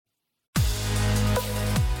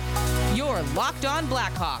are Locked On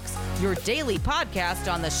Blackhawks, your daily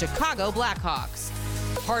podcast on the Chicago Blackhawks.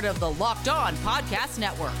 Part of the Locked On Podcast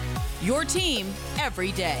Network, your team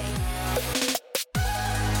every day.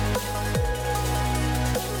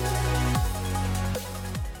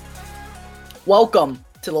 Welcome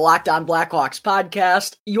to the Locked On Blackhawks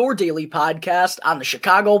podcast, your daily podcast on the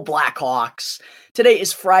Chicago Blackhawks. Today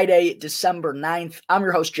is Friday, December 9th. I'm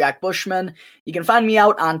your host, Jack Bushman. You can find me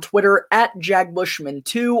out on Twitter at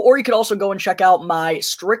JackBushman2, or you could also go and check out my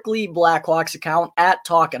Strictly Blackhawks account at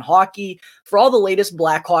Talkin' Hockey for all the latest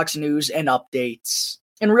Blackhawks news and updates.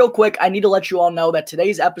 And real quick, I need to let you all know that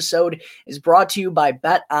today's episode is brought to you by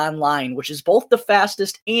Bet Online, which is both the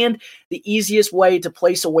fastest and the easiest way to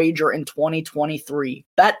place a wager in 2023.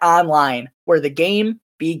 Bet Online, where the game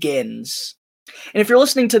begins. And if you're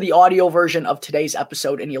listening to the audio version of today's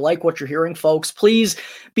episode and you like what you're hearing, folks, please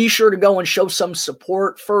be sure to go and show some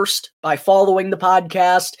support first by following the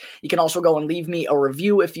podcast. You can also go and leave me a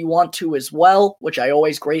review if you want to as well, which I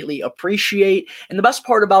always greatly appreciate. And the best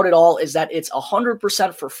part about it all is that it's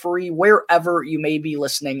 100% for free wherever you may be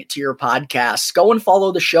listening to your podcasts. Go and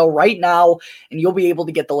follow the show right now, and you'll be able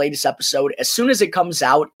to get the latest episode as soon as it comes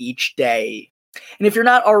out each day. And if you're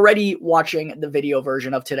not already watching the video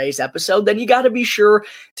version of today's episode, then you got to be sure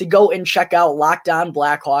to go and check out Locked On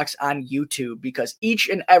Blackhawks on YouTube, because each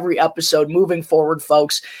and every episode moving forward,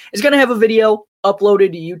 folks, is going to have a video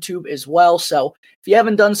uploaded to YouTube as well. So if you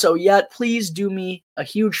haven't done so yet, please do me a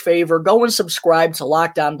huge favor. Go and subscribe to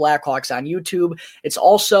Locked On Blackhawks on YouTube. It's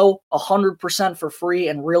also 100% for free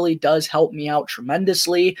and really does help me out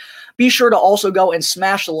tremendously. Be sure to also go and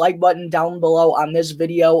smash the like button down below on this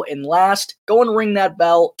video. And last, go and ring that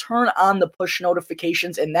bell, turn on the push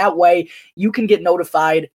notifications, and that way you can get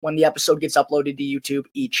notified when the episode gets uploaded to YouTube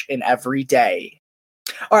each and every day.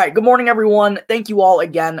 All right, good morning, everyone. Thank you all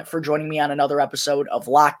again for joining me on another episode of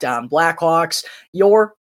Locked On Blackhawks,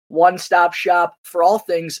 your one-stop shop for all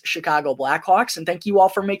things Chicago Blackhawks. And thank you all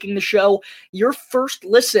for making the show your first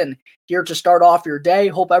listen here to start off your day.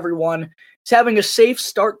 Hope everyone is having a safe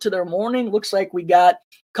start to their morning. Looks like we got a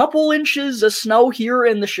couple inches of snow here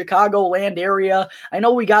in the Chicagoland area. I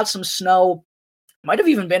know we got some snow, might have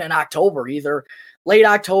even been in October, either late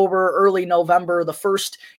October, early November, the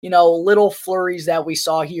first, little flurries that we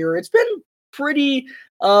saw here. It's been pretty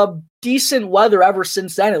decent weather ever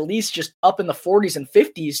since then, at least just up in the 40s and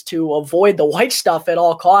 50s to avoid the white stuff at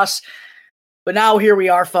all costs. But now here we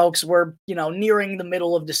are, folks. We're, nearing the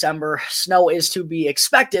middle of December. Snow is to be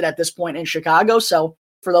expected at this point in Chicago. So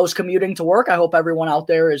for those commuting to work, I hope everyone out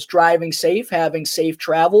there is driving safe, having safe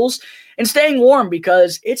travels, and staying warm,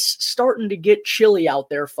 because it's starting to get chilly out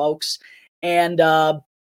there, folks. And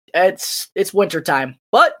it's wintertime.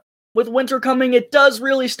 But with winter coming, it does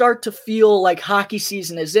really start to feel like hockey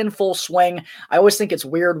season is in full swing. I always think it's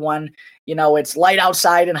weird when, it's light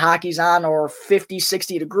outside and hockey's on, or 50,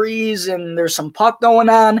 60 degrees and there's some puck going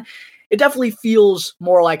on. It definitely feels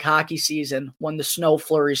more like hockey season when the snow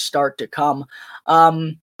flurries start to come.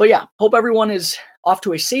 But yeah, hope everyone is off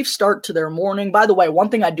to a safe start to their morning. By the way, one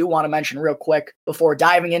thing I do want to mention real quick before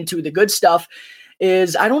diving into the good stuff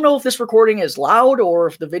is I don't know if this recording is loud or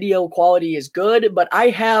if the video quality is good, but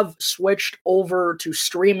I have switched over to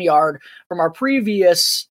StreamYard from our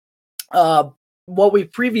previous, what we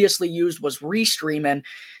previously used was Restream, and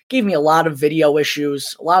gave me a lot of video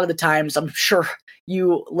issues. A lot of the times, I'm sure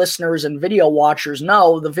you listeners and video watchers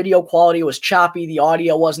know, the video quality was choppy, the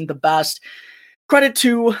audio wasn't the best. Credit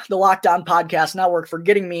to the Locked On Podcast Network for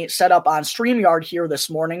getting me set up on StreamYard here this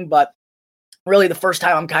morning, but really the first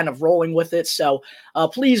time I'm kind of rolling with it, so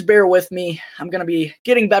please bear with me. I'm going to be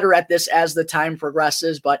getting better at this as the time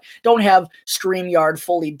progresses, but don't have StreamYard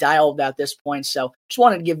fully dialed at this point, so just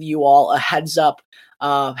wanted to give you all a heads up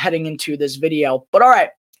heading into this video. But all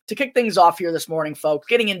right, to kick things off here this morning, folks,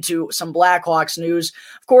 getting into some Blackhawks news.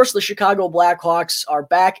 Of course, the Chicago Blackhawks are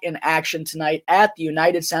back in action tonight at the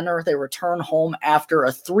United Center. They return home after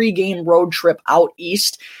a 3-game road trip out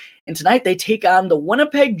east. And tonight they take on the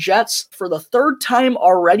Winnipeg Jets for the third time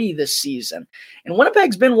already this season. And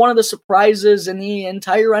Winnipeg's been one of the surprises in the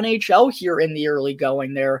entire NHL here in the early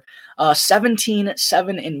going. They're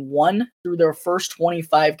 17-7-1 through their first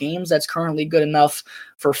 25 games. That's currently good enough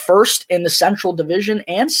for first in the Central Division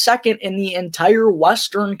and second in the entire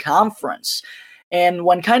Western Conference. And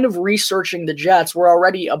when kind of researching the Jets, we're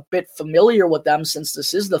already a bit familiar with them since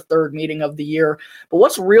this is the third meeting of the year. But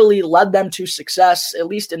what's really led them to success, at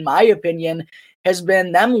least in my opinion, has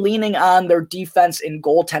been them leaning on their defense and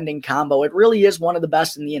goaltending combo. It really is one of the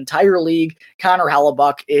best in the entire league. Connor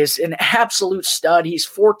Hellebuyck is an absolute stud. He's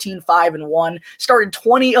 14-5-1, started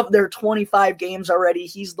 20 of their 25 games already.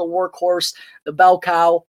 He's the workhorse, the bell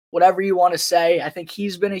cow. whatever you want to say. I think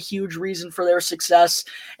he's been a huge reason for their success.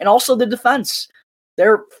 And also the defense.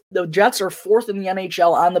 The Jets are fourth in the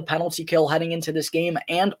NHL on the penalty kill heading into this game,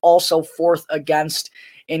 and also fourth against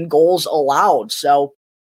in goals allowed. So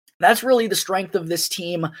that's really the strength of this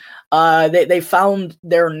team. They found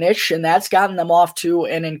their niche, and that's gotten them off to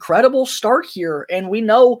an incredible start here. And we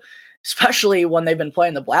know, especially when they've been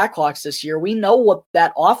playing the Blackhawks this year, we know what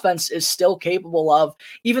that offense is still capable of,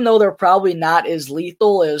 even though they're probably not as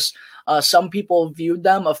lethal as some people viewed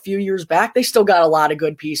them a few years back. They still got a lot of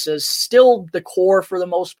good pieces. Still, the core, for the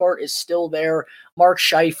most part, is still there. Mark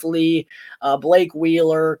Scheifele, Blake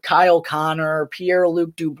Wheeler, Kyle Connor,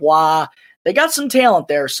 Pierre-Luc Dubois. They got some talent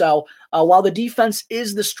there. So while the defense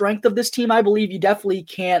is the strength of this team, I believe you definitely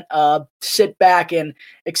can't sit back and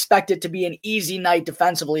expect it to be an easy night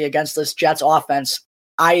defensively against this Jets offense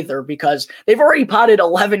either, because they've already potted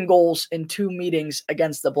 11 goals in 2 meetings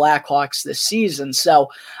against the Blackhawks this season. So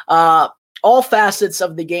all facets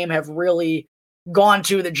of the game have really gone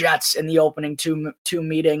to the Jets in the opening two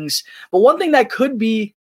meetings. But one thing that could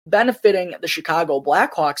be benefiting the Chicago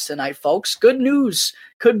Blackhawks tonight, folks, good news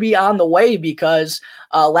could be on the way, because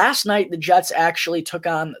last night the Jets actually took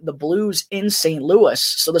on the Blues in St. Louis.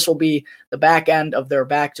 So this will be the back end of their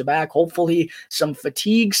back-to-back. Hopefully some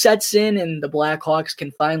fatigue sets in and the Blackhawks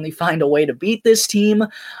can finally find a way to beat this team.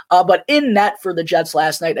 But in net for the Jets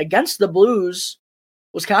last night against the Blues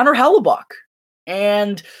was Connor Hellebuyck.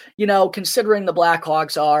 And, considering the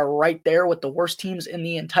Blackhawks are right there with the worst teams in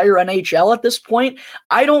the entire NHL at this point,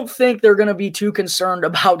 I don't think they're going to be too concerned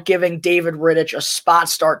about giving David Rittich a spot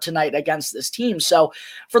start tonight against this team. So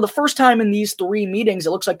for the first time in these 3 meetings, it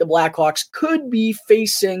looks like the Blackhawks could be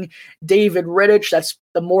facing David Rittich. That's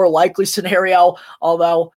the more likely scenario,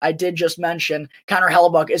 although I did just mention Connor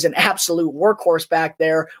Hellebuyck is an absolute workhorse back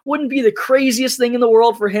there. Wouldn't be the craziest thing in the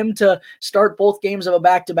world for him to start both games of a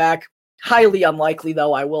back-to-back. Highly unlikely,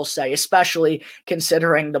 though, I will say, especially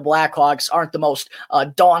considering the Blackhawks aren't the most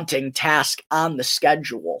daunting task on the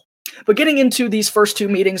schedule. But getting into these first 2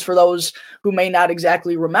 meetings, for those who may not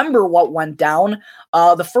exactly remember what went down,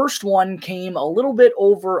 the first one came a little bit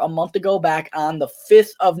over a month ago, back on the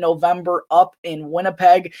 5th of November up in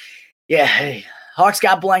Winnipeg. Yeah, hey, Hawks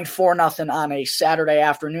got blanked 4-0 on a Saturday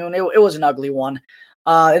afternoon. It was an ugly one.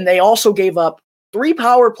 And they also gave up 3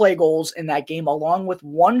 power play goals in that game, along with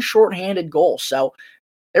 1 shorthanded goal. So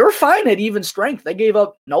they were fine at even strength. They gave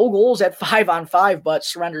up no goals at 5-on-5, but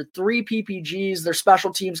surrendered 3 PPGs. Their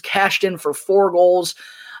special teams cashed in for 4 goals.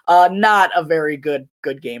 Not a very good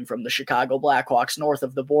game from the Chicago Blackhawks north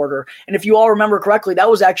of the border. And if you all remember correctly, that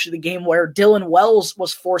was actually the game where Dylan Wells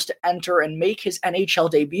was forced to enter and make his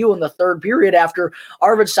NHL debut in the 3rd period after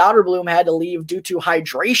Arvid Soderblom had to leave due to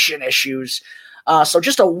hydration issues. So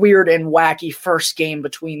just a weird and wacky first game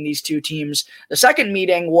between these 2 teams. The second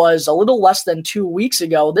meeting was a little less than 2 weeks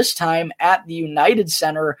ago, this time at the United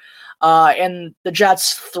Center, and the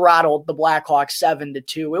Jets throttled the Blackhawks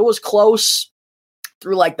 7-2. It was close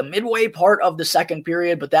through like the midway part of the second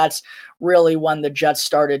period, but that's really when the Jets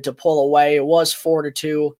started to pull away. It was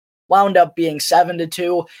 4-2. Wound up being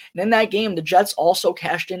 7-2. And in that game, the Jets also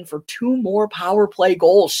cashed in for 2 more power play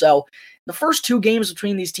goals. So the first 2 games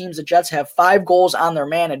between these teams, the Jets have 5 goals on their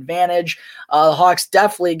man advantage. The Hawks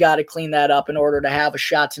definitely got to clean that up in order to have a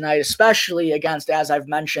shot tonight, especially against, as I've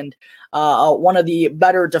mentioned, one of the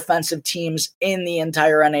better defensive teams in the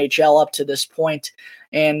entire NHL up to this point.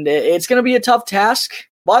 And it's going to be a tough task,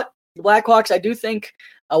 but the Blackhawks, I do think,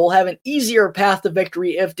 will have an easier path to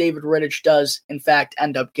victory if David Rittich does, in fact,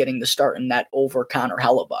 end up getting the start in net over Connor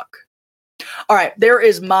Hellebuyck. All right, there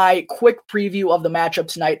is my quick preview of the matchup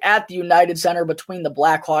tonight at the United Center between the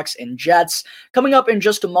Blackhawks and Jets. Coming up in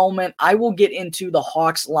just a moment, I will get into the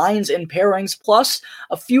Hawks lines and pairings, plus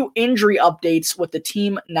a few injury updates with the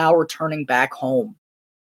team now returning back home.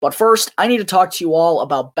 But first, I need to talk to you all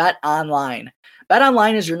about BetOnline.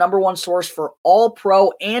 BetOnline is your number 1 source for all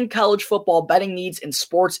pro and college football betting needs and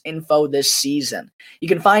sports info this season. You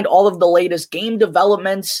can find all of the latest game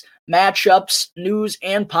developments, matchups, news,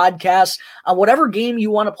 and podcasts on whatever game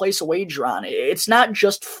you want to place a wager on. It's not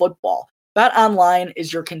just football. BetOnline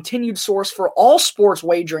is your continued source for all sports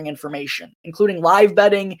wagering information, including live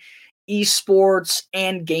betting, esports,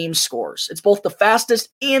 and game scores. It's both the fastest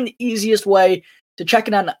and the easiest way to check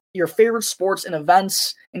in on your favorite sports and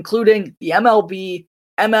events, including the MLB,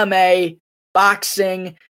 MMA,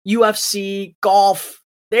 boxing, UFC, golf.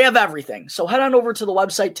 They have everything. So head on over to the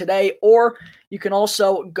website today, or you can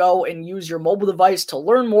also go and use your mobile device to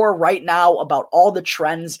learn more right now about all the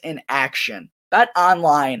trends in action.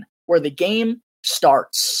 BetOnline, where the game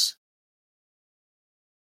starts.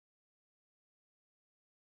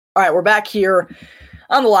 All right, we're back here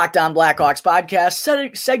On the Locked On Blackhawks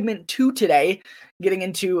podcast, segment 2 today, getting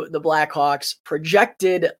into the Blackhawks'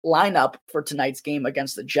 projected lineup for tonight's game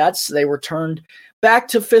against the Jets. They returned back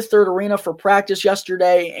to Fifth Third Arena for practice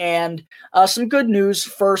yesterday, and some good news.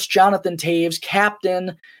 First, Jonathan Toews,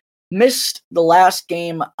 captain, missed the last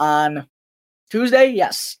game on Tuesday,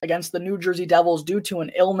 yes, against the New Jersey Devils due to an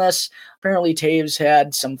illness. Apparently, Toews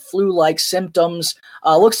had some flu-like symptoms.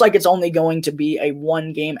 Looks like it's only going to be a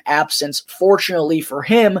one-game absence, fortunately for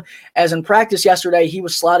him, as in practice yesterday, he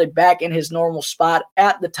was slotted back in his normal spot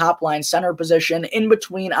at the top-line center position in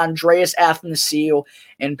between Andreas Athanasiou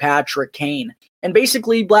and Patrick Kane. And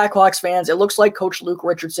basically, Blackhawks fans, it looks like Coach Luke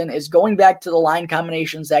Richardson is going back to the line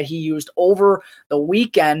combinations that he used over the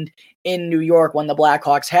weekend in New York when the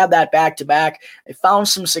Blackhawks had that back-to-back. They found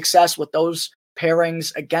some success with those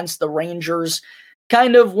pairings against the Rangers.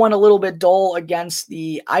 Kind of went a little bit dull against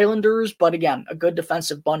the Islanders, but again, a good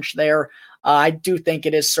defensive bunch there. I do think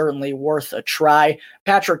it is certainly worth a try.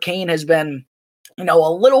 Patrick Kane has been a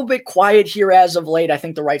little bit quiet here as of late. I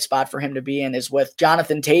think the right spot for him to be in is with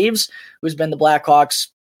Jonathan Toews, who's been the Blackhawks'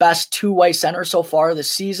 best two-way center so far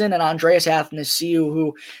this season, and Andreas Athanasiou,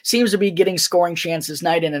 who seems to be getting scoring chances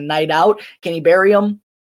night in and night out. Can he bury him?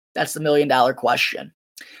 That's the million-dollar question.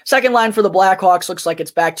 Second line for the Blackhawks looks like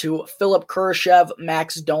it's back to Philip Kurashev,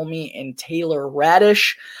 Max Domi, and Taylor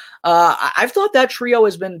Radish. I've thought that trio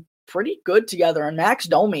has been pretty good together, and Max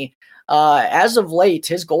Domi, as of late,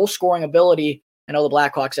 his goal-scoring ability, I know the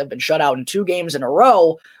Blackhawks have been shut out in 2 games in a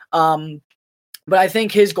row, but I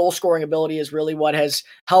think his goal-scoring ability is really what has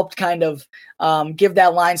helped kind of give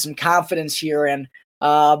that line some confidence here. And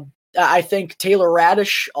I think Taylor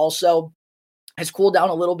Radish also has cooled down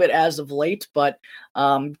a little bit as of late, but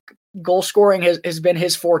goal-scoring has been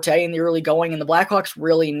his forte in the early going, and the Blackhawks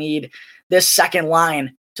really need this second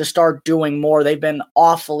line to start doing more. They've been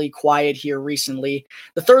awfully quiet here recently.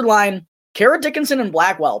 The third line, Kara Dickinson and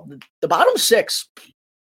Blackwell, the bottom 6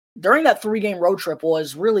 during that 3-game road trip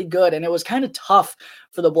was really good, and it was kind of tough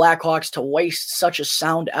for the Blackhawks to waste such a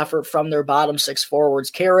sound effort from their bottom 6 forwards.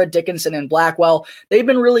 Kara, Dickinson, and Blackwell, they've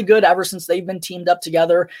been really good ever since they've been teamed up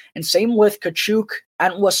together, and same with Tkachuk,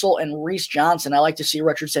 Entwistle, and Reese Johnson. I like to see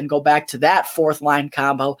Richardson go back to that fourth-line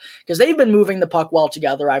combo because they've been moving the puck well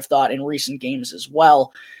together, I've thought, in recent games as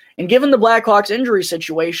well. And given the Blackhawks' injury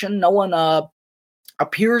situation, no one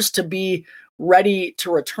appears to be ready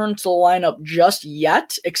to return to the lineup just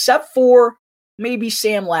yet, except for maybe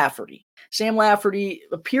Sam Lafferty. Sam Lafferty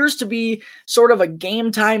appears to be sort of a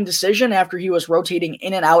game time decision after he was rotating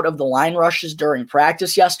in and out of the line rushes during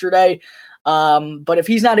practice yesterday. But if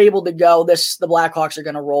he's not able to go, the Blackhawks are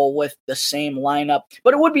going to roll with the same lineup.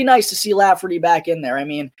 But it would be nice to see Lafferty back in there. I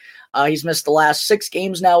mean, he's missed the last 6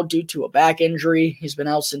 games now due to a back injury. He's been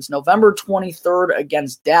out since November 23rd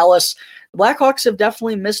against Dallas. The Blackhawks have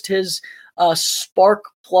definitely missed his spark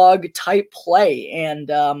plug type play,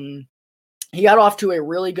 and he got off to a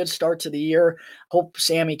really good start to the year. Hope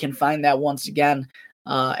Sammy can find that once again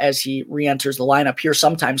as he re-enters the lineup here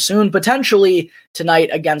sometime soon, potentially tonight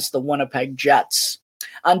against the Winnipeg Jets.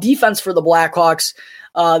 On defense for the Blackhawks,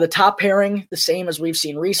 the top pairing, the same as we've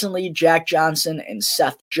seen recently, Jack Johnson and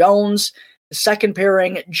Seth Jones. The second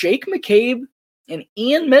pairing, Jake McCabe and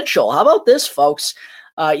Ian Mitchell. How about this, folks?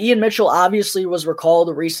 Ian Mitchell obviously was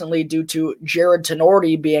recalled recently due to Jared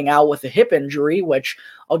Tenorti being out with a hip injury, which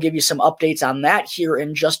I'll give you some updates on that here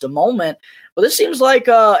in just a moment. But this seems like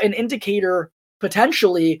an indicator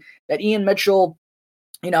potentially that Ian Mitchell,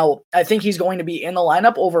 I think he's going to be in the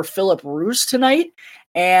lineup over Philip Roos tonight.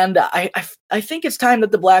 And I think it's time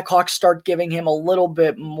that the Blackhawks start giving him a little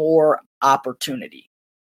bit more opportunity.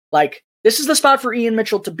 Like, this is the spot for Ian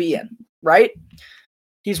Mitchell to be in, right?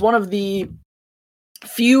 He's one of the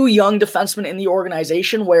few young defensemen in the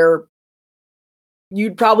organization where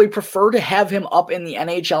you'd probably prefer to have him up in the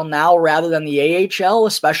NHL now rather than the AHL,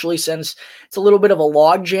 especially since it's a little bit of a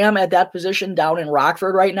logjam at that position down in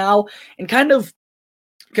Rockford right now. And kind of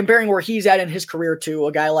comparing where he's at in his career to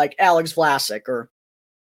a guy like Alex Vlasic or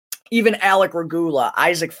even Alec Regula,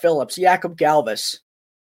 Isaac Phillips, Jakub Galvis.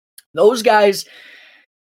 Those guys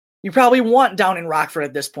you probably want down in Rockford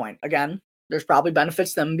at this point. Again, there's probably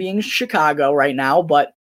benefits them being Chicago right now,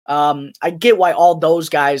 but I get why all those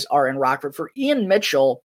guys are in Rockford. For Ian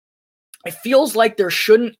Mitchell, it feels like there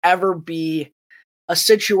shouldn't ever be a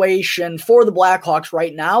situation for the Blackhawks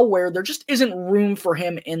right now where there just isn't room for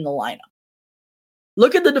him in the lineup.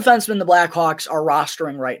 Look at the defensemen the Blackhawks are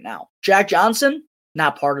rostering right now. Jack Johnson,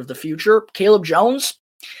 not part of the future. Caleb Jones,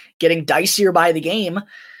 getting dicier by the game.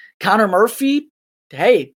 Connor Murphy,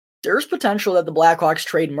 hey, there's potential that the Blackhawks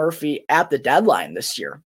trade Murphy at the deadline this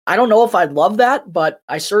year. I don't know if I'd love that, but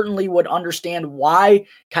I certainly would understand why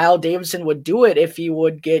Kyle Davidson would do it if he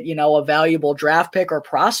would get, a valuable draft pick or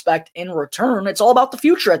prospect in return. It's all about the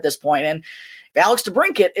future at this point. And if Alex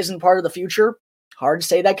DeBrincat isn't part of the future, hard to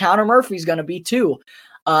say that Connor Murphy's going to be too.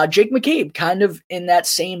 Jake McCabe kind of in that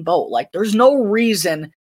same boat. Like, there's no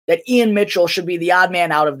reason that Ian Mitchell should be the odd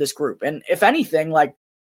man out of this group. And if anything, like,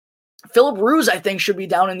 Philip Ruse, I think, should be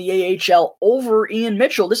down in the AHL over Ian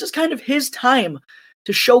Mitchell. This is kind of his time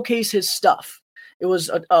to showcase his stuff. It was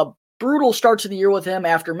a brutal start to the year with him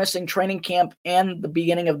after missing training camp and the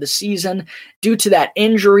beginning of the season due to that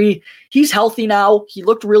injury. He's healthy now. He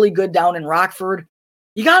looked really good down in Rockford.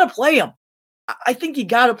 You got to play him. I think you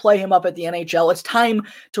got to play him up at the NHL. It's time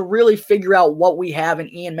to really figure out what we have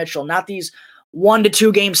in Ian Mitchell, not these 1 to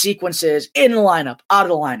 2 game sequences in the lineup, out of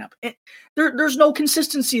the lineup. There's no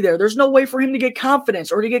consistency there. There's no way for him to get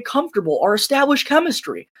confidence or to get comfortable or establish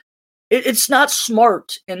chemistry. It's not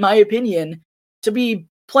smart, in my opinion, to be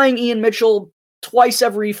playing Ian Mitchell twice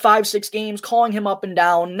every 5-6 games, calling him up and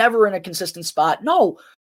down, never in a consistent spot. No,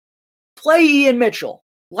 play Ian Mitchell.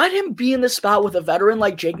 Let him be in the spot with a veteran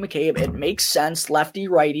like Jake McCabe. It makes sense,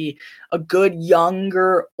 lefty-righty, a good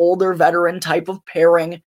younger, older veteran type of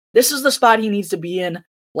pairing. This is the spot he needs to be in.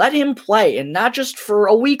 Let him play, and not just for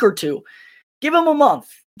a week or two. Give him a month.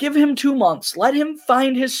 Give him 2 months. Let him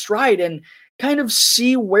find his stride and kind of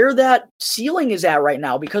see where that ceiling is at right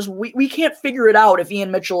now, because we can't figure it out if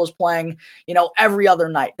Ian Mitchell is playing, every other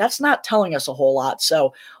night. That's not telling us a whole lot.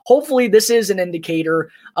 So hopefully this is an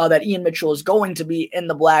indicator that Ian Mitchell is going to be in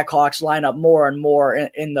the Blackhawks lineup more and more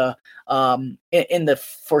in the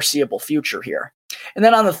foreseeable future here. And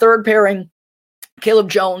then on the third pairing,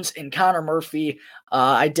 Caleb Jones and Connor Murphy.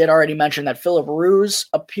 I did already mention that Philip Ruse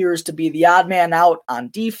appears to be the odd man out on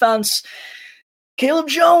defense. Caleb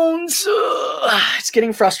Jones, it's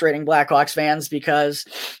getting frustrating, Blackhawks fans, because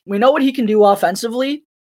we know what he can do offensively,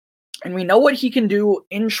 and we know what he can do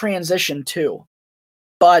in transition too.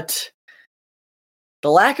 But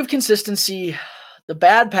the lack of consistency, the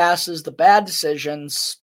bad passes, the bad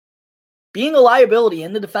decisions, being a liability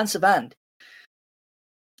in the defensive end,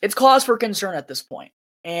 it's cause for concern at this point.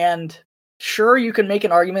 And sure, you can make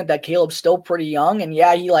an argument that Caleb's still pretty young, and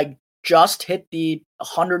yeah, he just hit the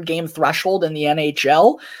 100-game threshold in the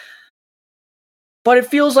NHL. But it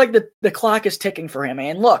feels like the clock is ticking for him.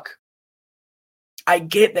 And look, I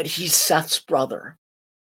get that he's Seth's brother,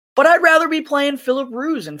 but I'd rather be playing Philip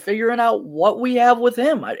Ruse and figuring out what we have with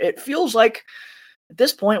him. It feels like at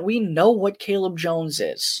this point we know what Caleb Jones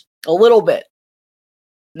is a little bit.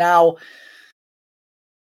 Now,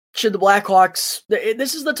 should the Blackhawks,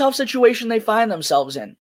 this is the tough situation they find themselves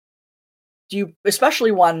in.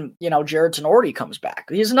 Especially when, Jared Tenorti comes back.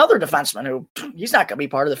 He's another defenseman who, he's not going to be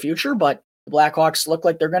part of the future, but the Blackhawks look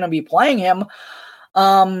like they're going to be playing him.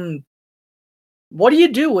 What do you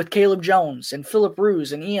do with Caleb Jones and Philip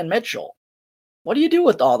Ruse and Ian Mitchell? What do you do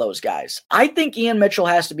with all those guys? I think Ian Mitchell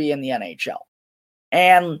has to be in the NHL.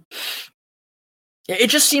 And it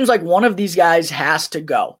just seems like one of these guys has to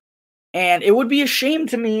go. And it would be a shame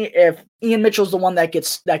to me if Ian Mitchell's the one that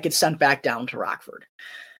gets sent back down to Rockford.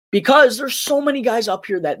 Because there's so many guys up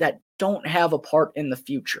here that don't have a part in the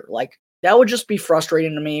future. That would just be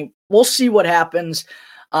frustrating to me. We'll see what happens.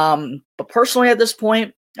 But personally at this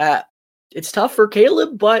point, it's tough for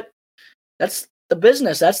Caleb, but that's the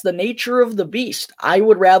business. That's the nature of the beast. I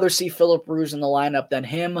would rather see Philip Ruse in the lineup than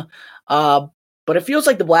him. But it feels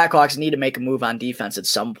like the Blackhawks need to make a move on defense at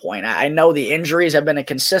some point. I know the injuries have been a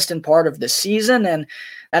consistent part of the season, and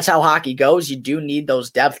that's how hockey goes. You do need those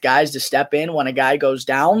depth guys to step in when a guy goes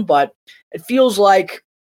down, but it feels like,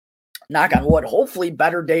 knock on wood, hopefully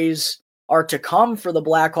better days are to come for the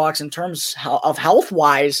Blackhawks in terms of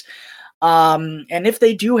health-wise. And if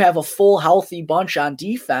they do have a full healthy bunch on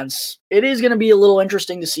defense, it is going to be a little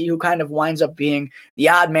interesting to see who kind of winds up being the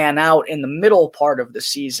odd man out in the middle part of the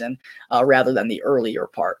season rather than the earlier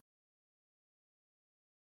part.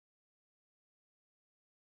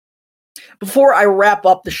 Before I wrap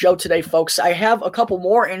up the show today, folks, I have a couple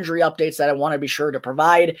more injury updates that I want to be sure to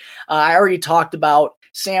provide. I already talked about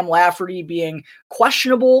Sam Lafferty being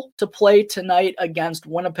questionable to play tonight against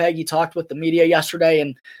Winnipeg. He talked with the media yesterday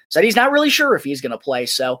and said he's not really sure if he's going to play.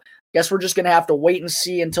 So I guess we're just going to have to wait and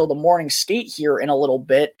see until the morning skate here in a little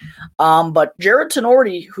bit. But Jared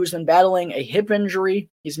Tenorti, who's been battling a hip injury,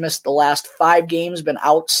 he's missed the last 5 games, been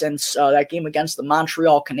out since that game against the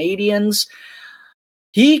Montreal Canadiens.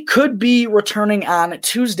 He could be returning on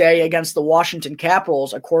Tuesday against the Washington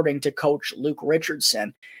Capitals, according to coach Luke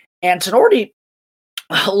Richardson. And Tenorti,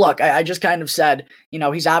 look, I just kind of said,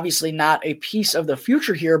 he's obviously not a piece of the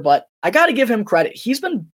future here, but I got to give him credit. He's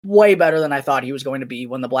been way better than I thought he was going to be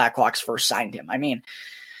when the Blackhawks first signed him. I mean,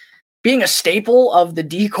 being a staple of the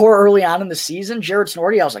D-core early on in the season, Jarred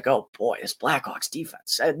Tinordi, I was like, oh boy, this Blackhawks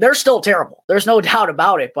defense. They're still terrible. There's no doubt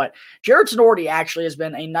about it, but Jarred Tinordi actually has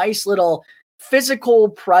been a nice little physical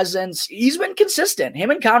presence. He's been consistent. Him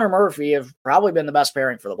and Connor Murphy have probably been the best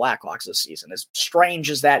pairing for the Blackhawks this season, as strange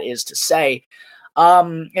as that is to say.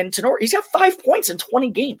 And Tinordi, he's got 5 points in 20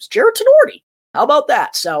 games. Jarred Tinordi, how about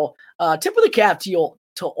that? So tip of the cap to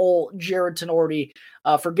old Jarred Tinordi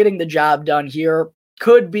for getting the job done here.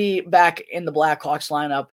 Could be back in the Blackhawks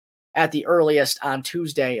lineup at the earliest on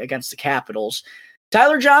Tuesday against the Capitals.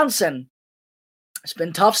 Tyler Johnson, it's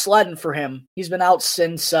been tough sledding for him. He's been out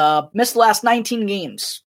since missed the last 19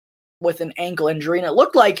 games with an ankle injury, and it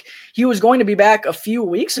looked like he was going to be back a few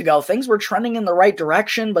weeks ago. Things were trending in the right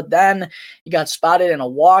direction, but then he got spotted in a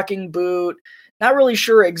walking boot. Not really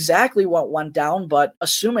sure exactly what went down, but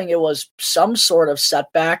assuming it was some sort of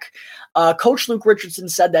setback. Coach Luke Richardson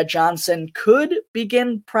said that Johnson could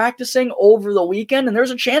begin practicing over the weekend, and there's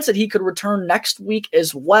a chance that he could return next week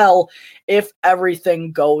as well if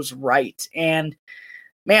everything goes right. And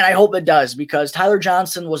man, I hope it does, because Tyler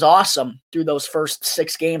Johnson was awesome through those first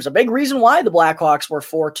 6 games. A big reason why the Blackhawks were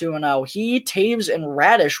 4-2-0. He, Taves, and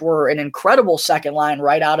Radish were an incredible second line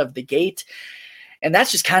right out of the gate. And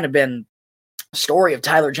that's just kind of been story of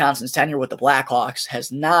Tyler Johnson's tenure with the Blackhawks. Has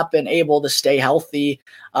not been able to stay healthy.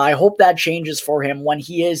 I hope that changes for him when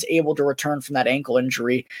he is able to return from that ankle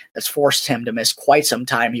injury that's forced him to miss quite some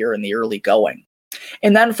time here in the early going.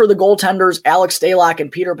 And then for the goaltenders, Alex Stalock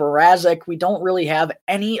and Peter Mrazek, we don't really have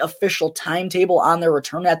any official timetable on their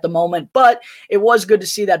return at the moment, but it was good to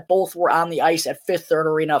see that both were on the ice at Fifth Third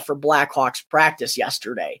Arena for Blackhawks practice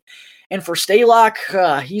yesterday. And for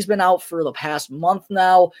Stalock, he's been out for the past month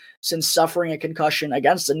now since suffering a concussion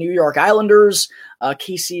against the New York Islanders.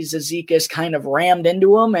 Casey Zizekas kind of rammed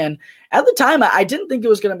into him. And at the time, I didn't think it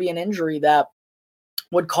was going to be an injury that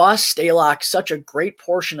would cost Stalock such a great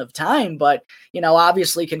portion of time. But,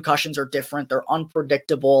 obviously concussions are different. They're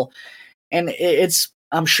unpredictable. And it's,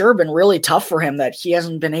 I'm sure, been really tough for him that he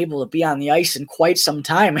hasn't been able to be on the ice in quite some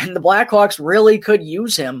time. And the Blackhawks really could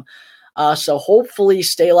use him. So hopefully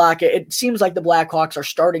Stalock, it seems like the Blackhawks are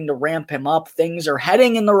starting to ramp him up. Things are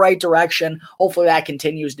heading in the right direction. Hopefully that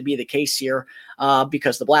continues to be the case here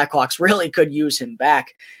because the Blackhawks really could use him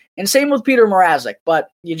back. And same with Peter Mrazek, but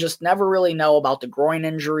you just never really know about the groin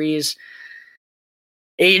injuries.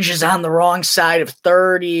 Age is on the wrong side of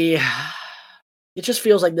 30. It just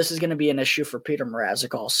feels like this is going to be an issue for Peter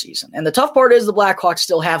Mrazek all season. And the tough part is the Blackhawks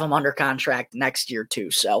still have him under contract next year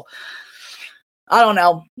too, so I don't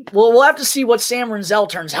know. We'll have to see what Sam Rinzel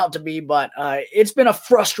turns out to be, but it's been a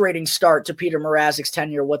frustrating start to Peter Mrazek's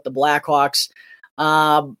tenure with the Blackhawks.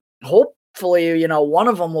 Hopefully, one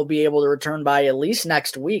of them will be able to return by at least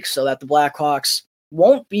next week so that the Blackhawks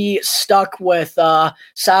won't be stuck with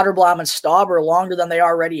Soderblom and Stauber longer than they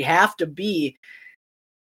already have to be.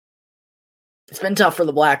 It's been tough for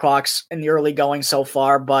the Blackhawks in the early going so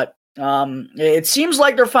far, but it seems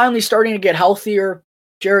like they're finally starting to get healthier.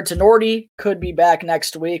 Jarred Tinordi could be back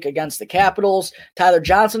next week against the Capitals. Tyler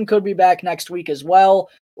Johnson could be back next week as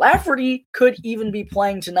well. Lafferty could even be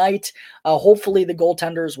playing tonight. Hopefully the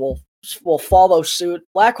goaltenders will follow suit.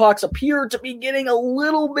 Blackhawks appear to be getting a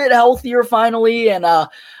little bit healthier finally, and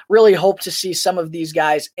really hope to see some of these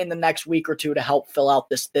guys in the next week or two to help fill out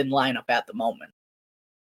this thin lineup at the moment.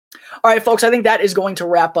 All right, folks, I think that is going to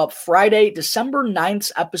wrap up Friday, December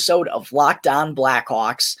 9th's episode of Locked On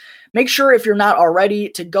Blackhawks. Make sure, if you're not already,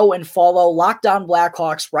 to go and follow Locked On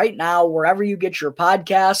Blackhawks right now, wherever you get your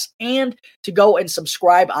podcasts, and to go and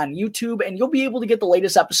subscribe on YouTube, and you'll be able to get the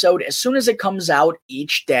latest episode as soon as it comes out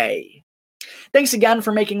each day. Thanks again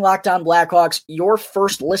for making Locked On Blackhawks your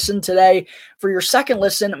first listen today. For your second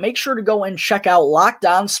listen, make sure to go and check out Locked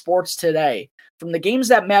On Sports Today. From the games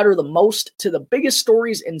that matter the most to the biggest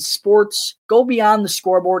stories in sports, go beyond the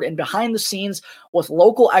scoreboard and behind the scenes with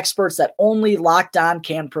local experts that only Locked On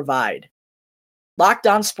can provide. Locked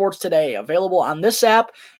On Sports Today, available on this app,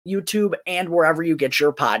 YouTube, and wherever you get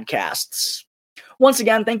your podcasts. Once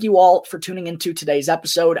again, thank you all for tuning into today's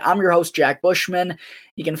episode. I'm your host, Jack Bushman.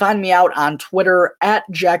 You can find me out on Twitter at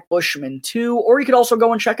JackBushman2, or you could also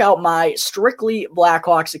go and check out my Strictly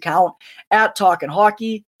Blackhawks account at Talkin'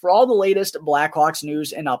 Hockey for all the latest Blackhawks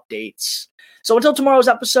news and updates. So until tomorrow's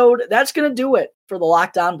episode, that's going to do it for the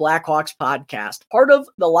Locked On Blackhawks podcast, part of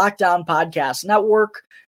the Locked On Podcast Network,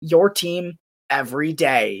 your team every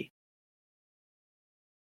day.